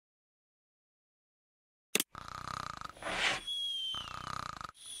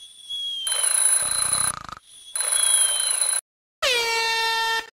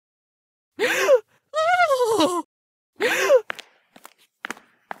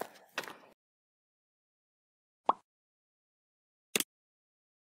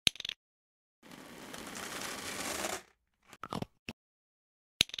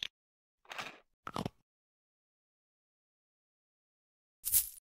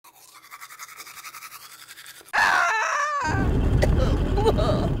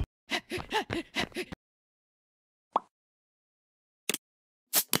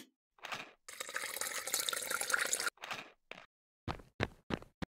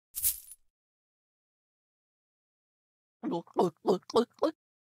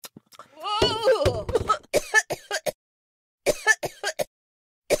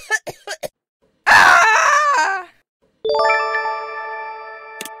Ah!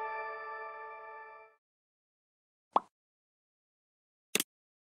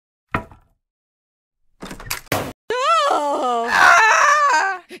 Oh!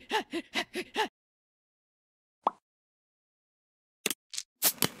 Ah!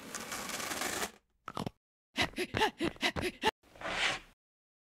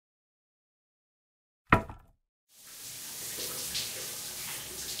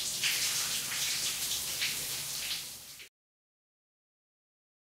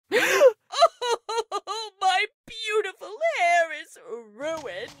 Oh, my beautiful hair is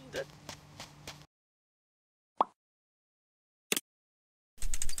ruined.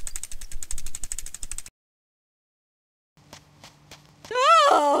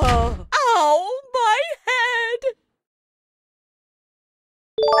 Oh! Ow! My head!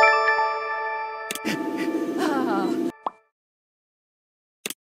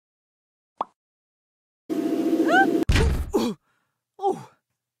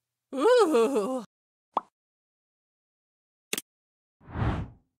 Ooh.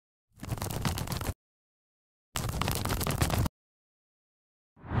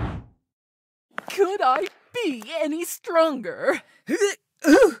 Could I be any stronger?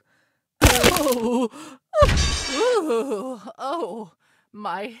 Oh, oh,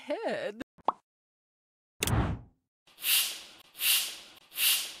 my head.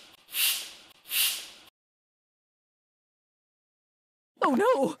 Oh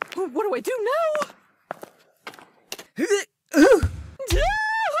no! What do I do now?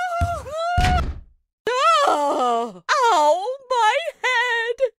 Oh! Ow! My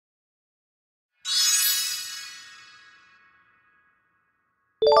head!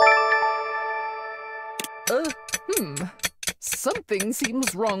 Something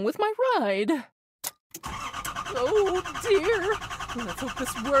seems wrong with my ride. Oh dear! Let's hope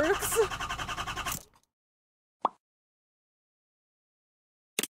this works.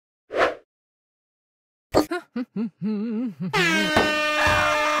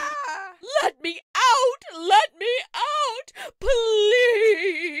 Let me out! Let me out!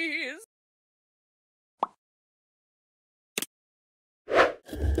 Please!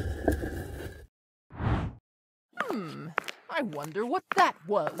 I wonder what that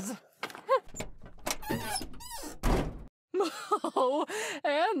was. Oh,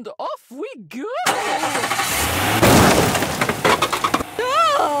 and off we go!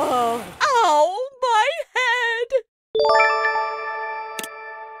 Oh! Ow! My head!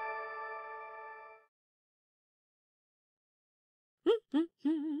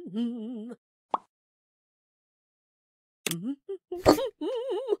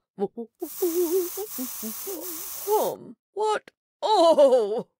 What?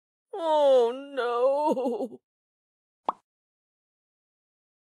 Oh! Oh no!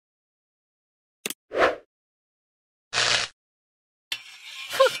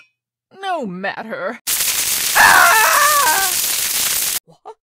 No matter. Ah!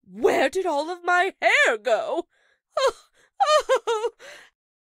 What? Where did all of my hair go? Oh, oh.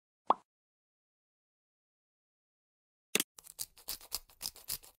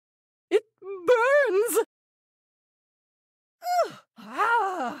 It burns!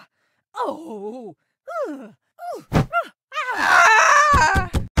 Ah! Oh! Ah!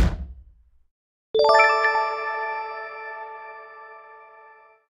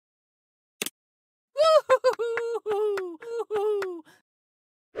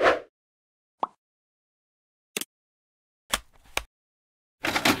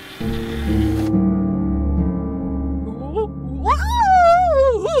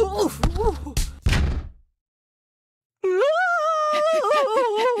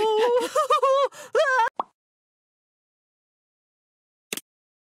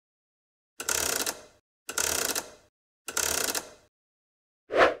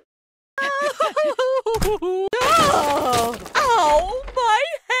 Oh! Ow! My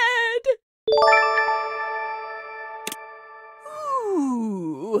head!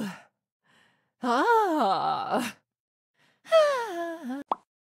 Ooh. Ah.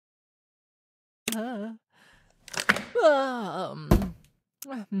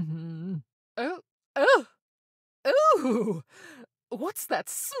 Oh, oh, oh! What's that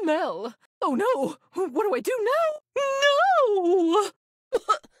smell? Oh no! What do I do now? No!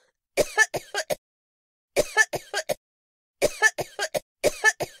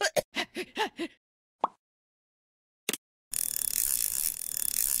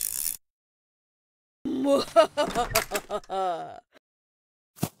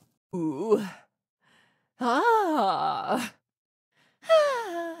 Ooh. Ah.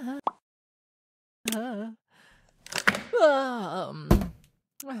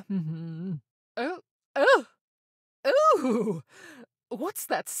 Oh, oh, ooh, what's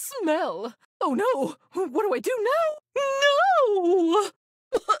that smell? Oh no, what do I do now? No!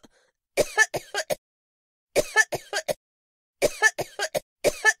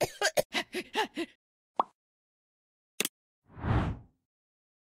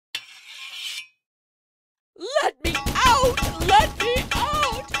 Let me out! Let me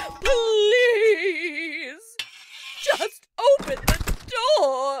out! Please! Just open the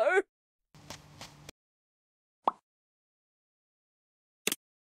door!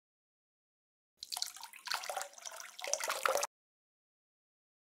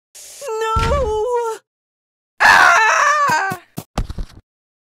 No! Ah!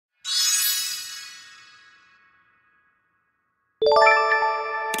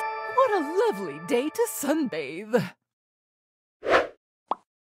 What a lovely day to sunbathe.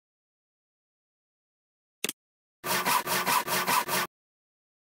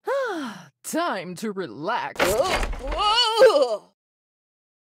 Time to relax. Whoa.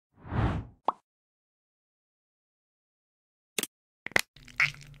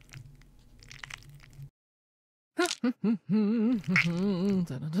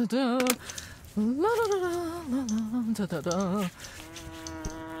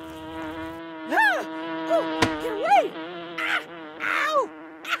 Get away! Ow!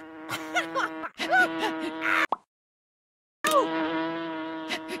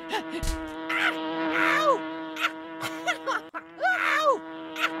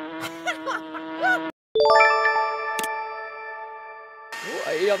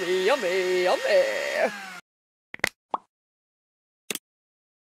 Yummy, yummy, yummy!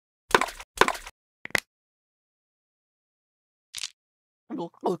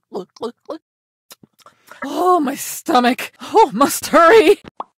 Oh, my stomach! Oh, must hurry!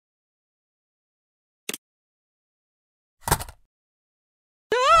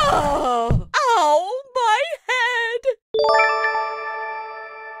 Oh! Ow! My head!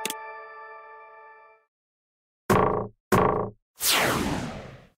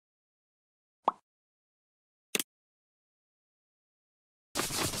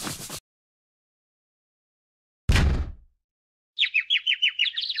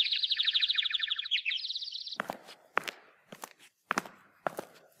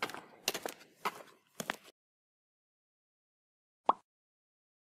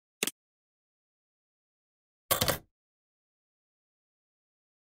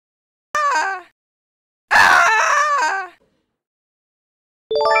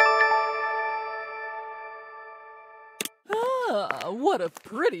 Ah, what a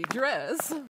pretty dress.